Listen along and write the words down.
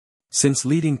Since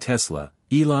leading Tesla,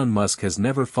 Elon Musk has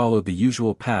never followed the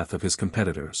usual path of his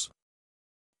competitors.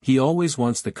 He always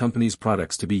wants the company's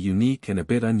products to be unique and a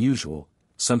bit unusual,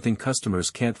 something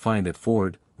customers can't find at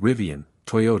Ford, Rivian,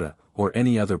 Toyota, or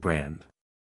any other brand.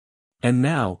 And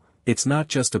now, it's not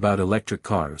just about electric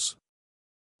cars.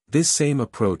 This same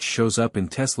approach shows up in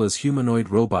Tesla's humanoid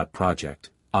robot project,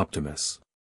 Optimus.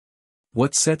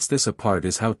 What sets this apart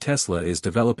is how Tesla is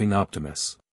developing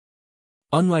Optimus.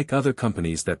 Unlike other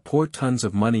companies that pour tons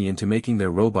of money into making their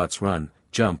robots run,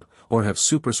 jump, or have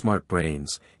super smart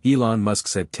brains, Elon Musk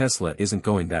said Tesla isn't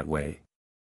going that way.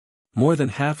 More than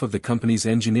half of the company's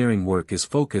engineering work is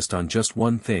focused on just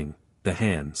one thing, the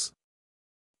hands.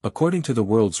 According to the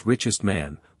world's richest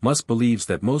man, Musk believes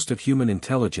that most of human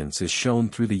intelligence is shown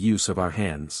through the use of our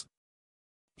hands.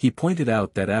 He pointed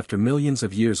out that after millions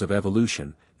of years of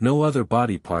evolution, no other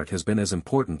body part has been as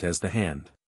important as the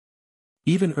hand.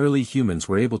 Even early humans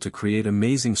were able to create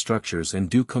amazing structures and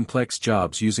do complex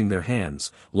jobs using their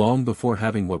hands, long before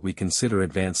having what we consider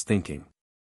advanced thinking.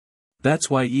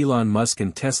 That's why Elon Musk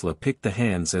and Tesla picked the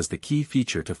hands as the key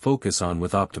feature to focus on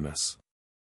with Optimus.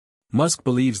 Musk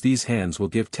believes these hands will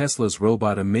give Tesla's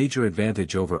robot a major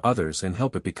advantage over others and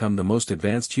help it become the most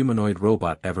advanced humanoid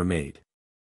robot ever made.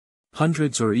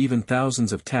 Hundreds or even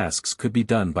thousands of tasks could be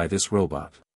done by this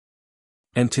robot.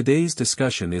 And today's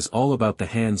discussion is all about the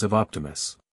hands of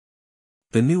Optimus.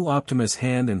 The new Optimus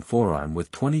hand and forearm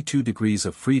with 22 degrees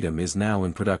of freedom is now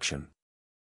in production.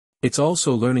 It's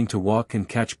also learning to walk and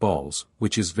catch balls,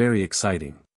 which is very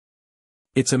exciting.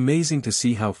 It's amazing to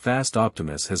see how fast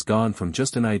Optimus has gone from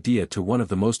just an idea to one of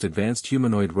the most advanced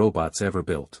humanoid robots ever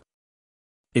built.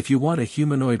 If you want a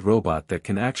humanoid robot that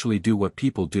can actually do what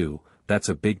people do, that's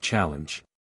a big challenge.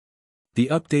 The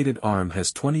updated arm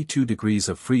has 22 degrees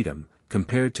of freedom,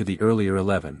 compared to the earlier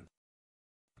 11.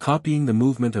 Copying the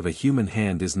movement of a human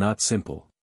hand is not simple.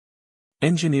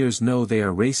 Engineers know they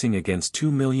are racing against 2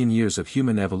 million years of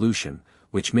human evolution,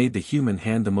 which made the human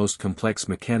hand the most complex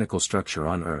mechanical structure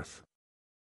on Earth.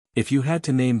 If you had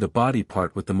to name the body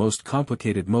part with the most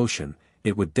complicated motion,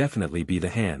 it would definitely be the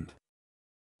hand.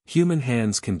 Human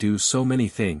hands can do so many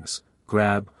things: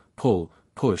 grab, pull,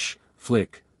 push,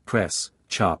 flick, press,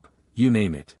 chop, you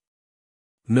name it.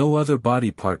 No other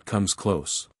body part comes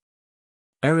close.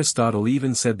 Aristotle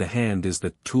even said the hand is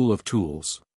the tool of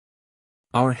tools.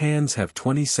 Our hands have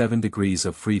 27 degrees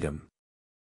of freedom.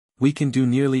 We can do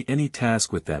nearly any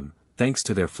task with them, thanks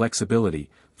to their flexibility,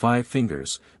 5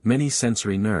 fingers, many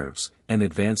sensory nerves, and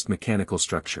advanced mechanical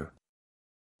structure.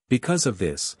 Because of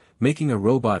this, making a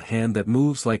robot hand that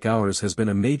moves like ours has been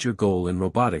a major goal in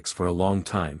robotics for a long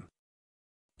time.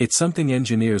 It's something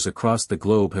engineers across the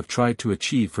globe have tried to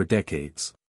achieve for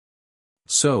decades.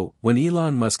 So, when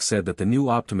Elon Musk said that the new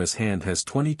Optimus hand has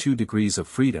 22 degrees of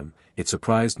freedom, it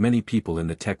surprised many people in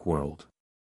the tech world.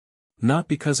 Not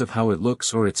because of how it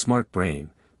looks or its smart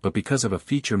brain, but because of a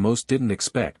feature most didn't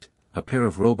expect: a pair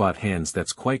of robot hands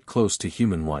that's quite close to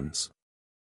human ones.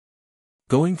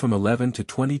 Going from 11 to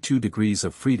 22 degrees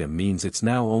of freedom means it's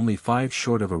now only 5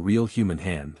 short of a real human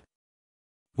hand.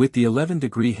 With the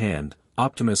 11-degree hand,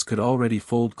 Optimus could already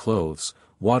fold clothes,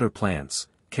 water plants,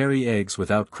 carry eggs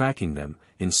without cracking them,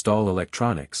 install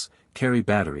electronics, carry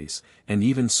batteries, and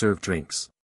even serve drinks.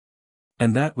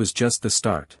 And that was just the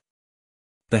start.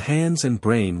 The hands and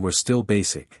brain were still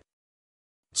basic.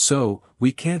 So,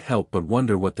 we can't help but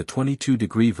wonder what the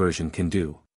 22-degree version can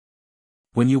do.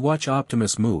 When you watch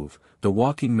Optimus move, the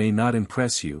walking may not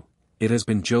impress you. It has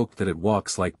been joked that it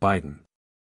walks like Biden.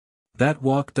 That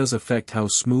walk does affect how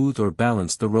smooth or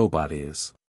balanced the robot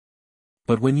is.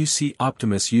 But when you see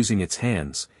Optimus using its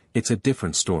hands, it's a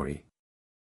different story.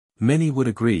 Many would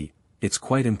agree, it's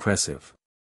quite impressive.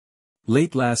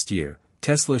 Late last year,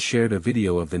 Tesla shared a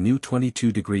video of the new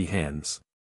 22-degree hands.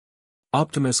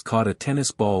 Optimus caught a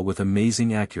tennis ball with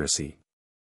amazing accuracy.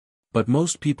 But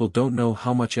most people don't know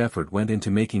how much effort went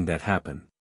into making that happen.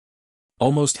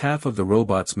 Almost half of the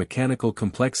robot's mechanical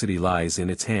complexity lies in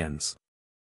its hands.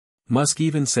 Musk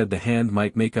even said the hand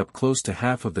might make up close to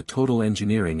half of the total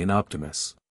engineering in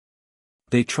Optimus.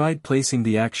 They tried placing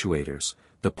the actuators,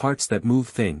 the parts that move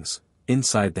things,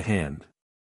 inside the hand.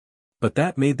 But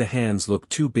that made the hands look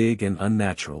too big and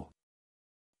unnatural.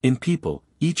 In people,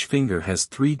 each finger has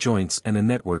 3 joints and a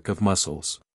network of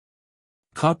muscles.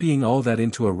 Copying all that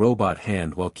into a robot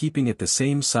hand while keeping it the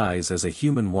same size as a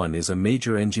human one is a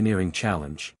major engineering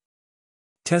challenge.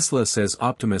 Tesla says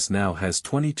Optimus now has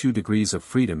 22 degrees of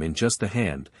freedom in just the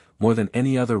hand, more than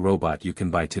any other robot you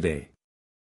can buy today.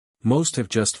 Most have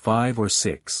just 5 or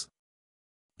 6.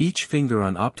 Each finger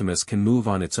on Optimus can move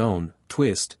on its own,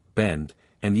 twist, bend,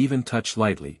 and even touch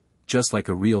lightly, just like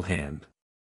a real hand.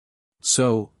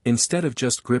 So, instead of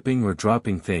just gripping or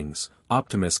dropping things,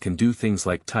 Optimus can do things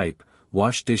like type,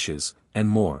 wash dishes, and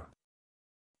more.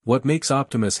 What makes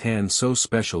Optimus' hand so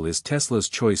special is Tesla's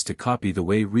choice to copy the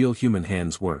way real human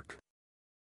hands work.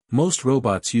 Most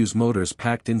robots use motors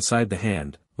packed inside the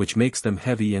hand, which makes them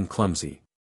heavy and clumsy.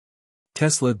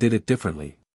 Tesla did it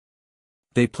differently.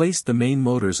 They placed the main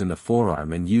motors in the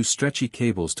forearm and used stretchy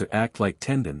cables to act like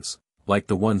tendons, like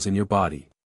the ones in your body.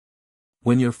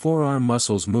 When your forearm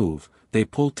muscles move, they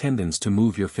pull tendons to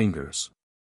move your fingers.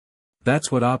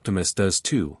 That's what Optimus does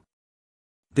too.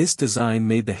 This design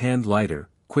made the hand lighter,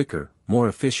 quicker, more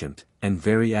efficient, and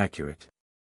very accurate.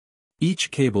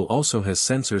 Each cable also has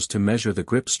sensors to measure the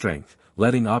grip strength,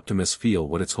 letting Optimus feel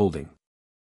what it's holding.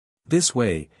 This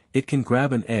way, it can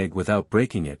grab an egg without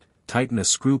breaking it, tighten a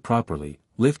screw properly,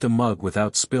 lift a mug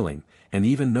without spilling, and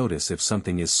even notice if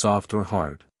something is soft or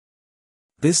hard.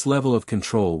 This level of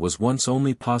control was once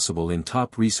only possible in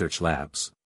top research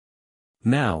labs.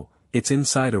 Now, it's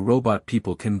inside a robot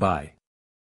people can buy.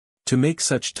 To make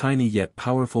such tiny yet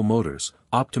powerful motors,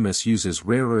 Optimus uses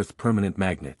rare earth permanent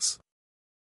magnets.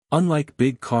 Unlike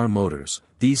big car motors,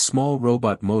 these small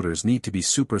robot motors need to be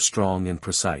super strong and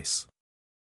precise.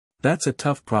 That's a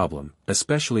tough problem,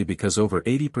 especially because over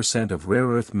 80% of rare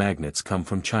earth magnets come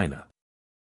from China.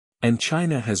 And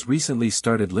China has recently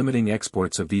started limiting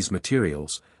exports of these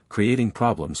materials, creating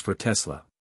problems for Tesla.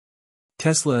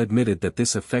 Tesla admitted that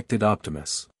this affected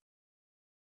Optimus.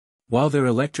 While their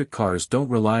electric cars don't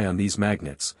rely on these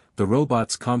magnets, the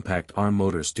robot's compact arm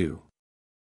motors do.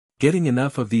 Getting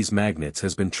enough of these magnets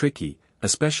has been tricky,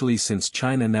 especially since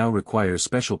China now requires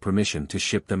special permission to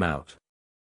ship them out.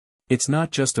 It's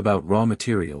not just about raw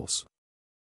materials.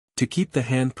 To keep the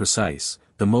hand precise,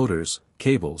 the motors,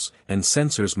 cables, and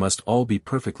sensors must all be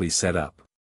perfectly set up.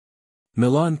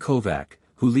 Milan Kovac,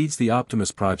 who leads the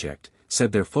Optimus project,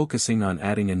 said they're focusing on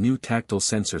adding a new tactile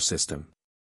sensor system.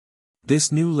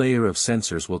 This new layer of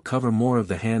sensors will cover more of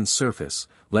the hand's surface,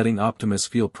 letting Optimus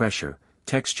feel pressure,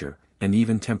 texture, and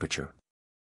even temperature.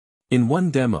 In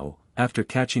one demo, after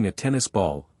catching a tennis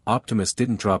ball, Optimus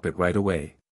didn't drop it right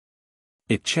away.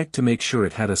 It checked to make sure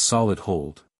it had a solid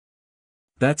hold.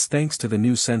 That's thanks to the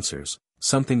new sensors,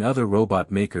 something other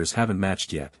robot makers haven't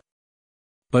matched yet.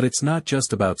 But it's not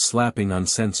just about slapping on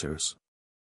sensors.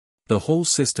 The whole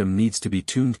system needs to be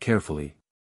tuned carefully.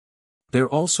 They're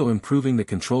also improving the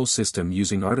control system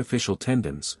using artificial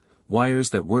tendons,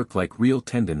 wires that work like real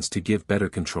tendons to give better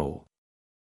control.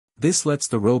 This lets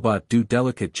the robot do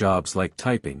delicate jobs like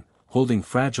typing, holding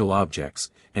fragile objects,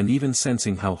 and even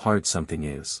sensing how hard something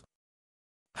is.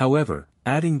 However,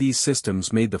 adding these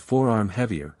systems made the forearm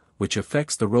heavier, which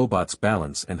affects the robot's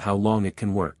balance and how long it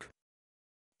can work.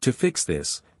 To fix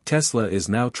this, Tesla is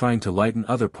now trying to lighten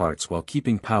other parts while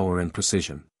keeping power and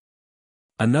precision.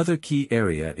 Another key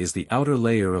area is the outer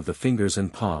layer of the fingers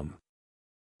and palm.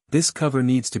 This cover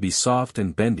needs to be soft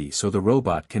and bendy so the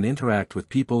robot can interact with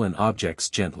people and objects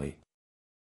gently.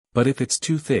 But if it's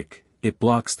too thick, it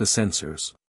blocks the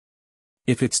sensors.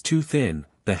 If it's too thin,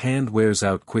 the hand wears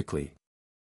out quickly.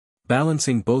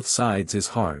 Balancing both sides is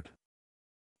hard.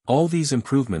 All these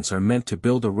improvements are meant to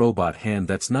build a robot hand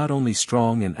that's not only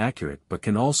strong and accurate but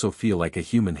can also feel like a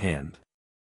human hand.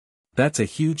 That's a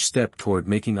huge step toward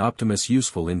making Optimus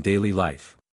useful in daily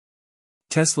life.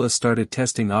 Tesla started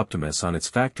testing Optimus on its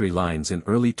factory lines in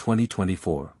early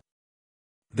 2024.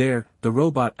 There, the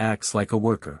robot acts like a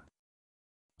worker.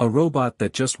 A robot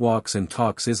that just walks and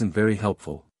talks isn't very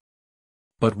helpful.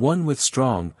 But one with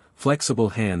strong, flexible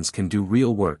hands can do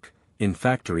real work, in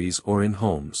factories or in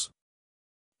homes.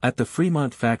 At the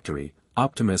Fremont factory,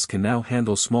 Optimus can now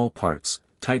handle small parts,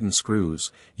 tighten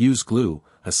screws, use glue,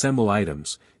 assemble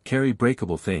items, carry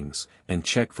breakable things, and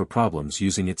check for problems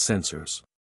using its sensors.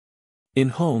 In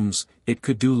homes, it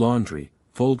could do laundry,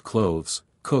 fold clothes,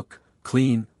 cook,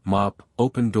 clean, mop,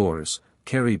 open doors,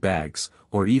 carry bags,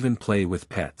 or even play with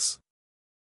pets.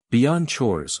 Beyond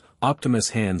chores, Optimus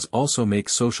hands also make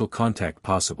social contact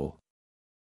possible.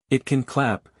 It can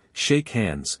clap, shake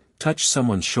hands, touch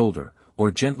someone's shoulder,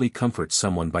 or gently comfort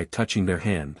someone by touching their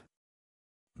hand.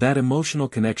 That emotional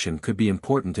connection could be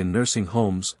important in nursing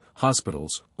homes,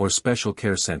 hospitals, or special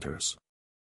care centers.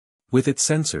 With its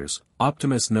sensors,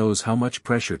 Optimus knows how much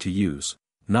pressure to use,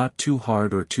 not too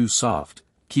hard or too soft,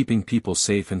 keeping people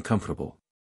safe and comfortable.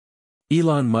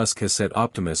 Elon Musk has said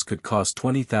Optimus could cost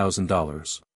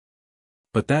 $20,000.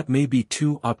 But that may be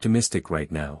too optimistic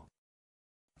right now.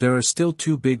 There are still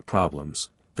two big problems: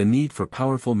 the need for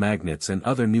powerful magnets and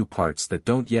other new parts that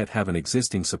don't yet have an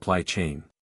existing supply chain.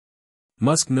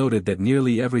 Musk noted that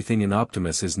nearly everything in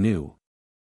Optimus is new.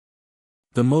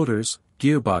 The motors,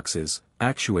 gearboxes,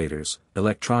 actuators,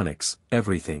 electronics,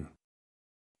 everything.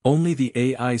 Only the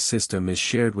AI system is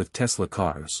shared with Tesla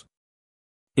cars.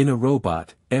 In a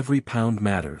robot, every pound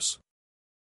matters.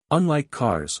 Unlike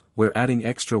cars, where adding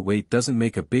extra weight doesn't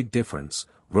make a big difference,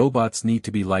 robots need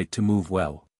to be light to move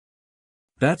well.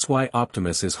 That's why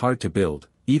Optimus is hard to build,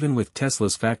 even with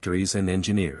Tesla's factories and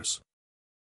engineers.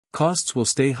 Costs will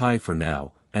stay high for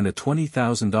now, and a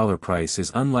 $20,000 price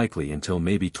is unlikely until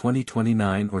maybe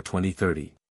 2029 or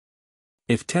 2030.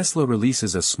 If Tesla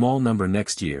releases a small number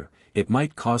next year, it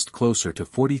might cost closer to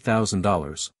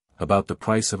 $40,000, about the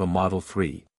price of a Model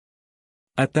 3.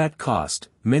 At that cost,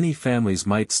 many families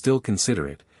might still consider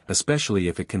it, especially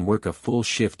if it can work a full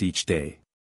shift each day.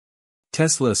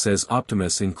 Tesla says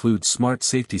Optimus includes smart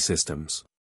safety systems.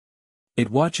 It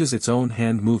watches its own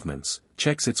hand movements,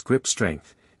 checks its grip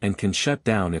strength, and can shut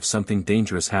down if something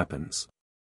dangerous happens.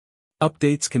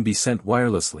 Updates can be sent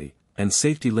wirelessly, and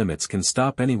safety limits can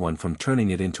stop anyone from turning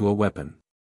it into a weapon.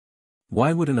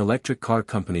 Why would an electric car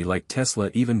company like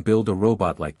Tesla even build a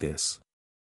robot like this?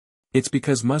 It's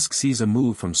because Musk sees a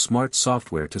move from smart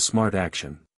software to smart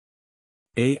action.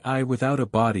 AI without a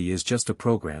body is just a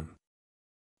program.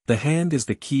 The hand is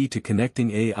the key to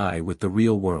connecting AI with the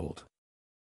real world.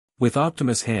 With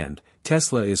Optimus Hand,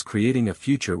 Tesla is creating a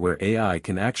future where AI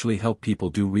can actually help people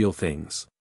do real things.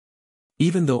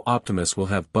 Even though Optimus will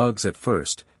have bugs at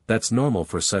first, that's normal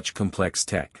for such complex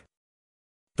tech.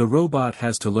 The robot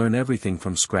has to learn everything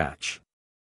from scratch.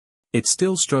 It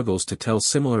still struggles to tell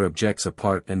similar objects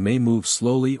apart and may move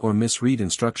slowly or misread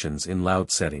instructions in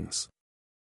loud settings.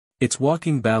 Its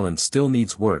walking balance still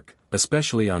needs work,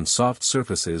 especially on soft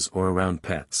surfaces or around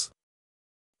pets.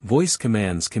 Voice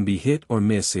commands can be hit or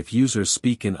miss if users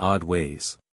speak in odd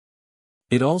ways.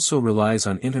 It also relies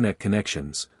on internet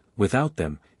connections. Without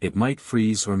them, it might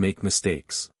freeze or make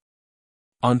mistakes.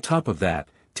 On top of that,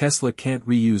 Tesla can't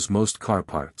reuse most car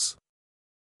parts.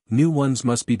 New ones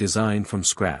must be designed from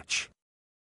scratch.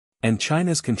 And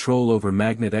China's control over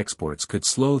magnet exports could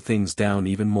slow things down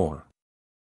even more.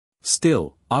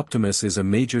 Still, Optimus is a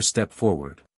major step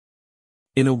forward.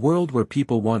 In a world where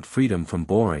people want freedom from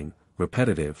boring,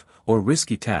 repetitive, or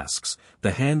risky tasks,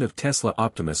 the hand of Tesla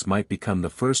Optimus might become the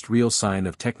first real sign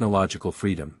of technological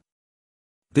freedom.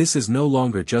 This is no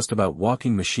longer just about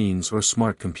walking machines or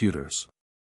smart computers.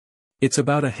 It's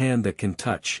about a hand that can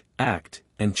touch, act,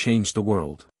 and change the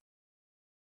world.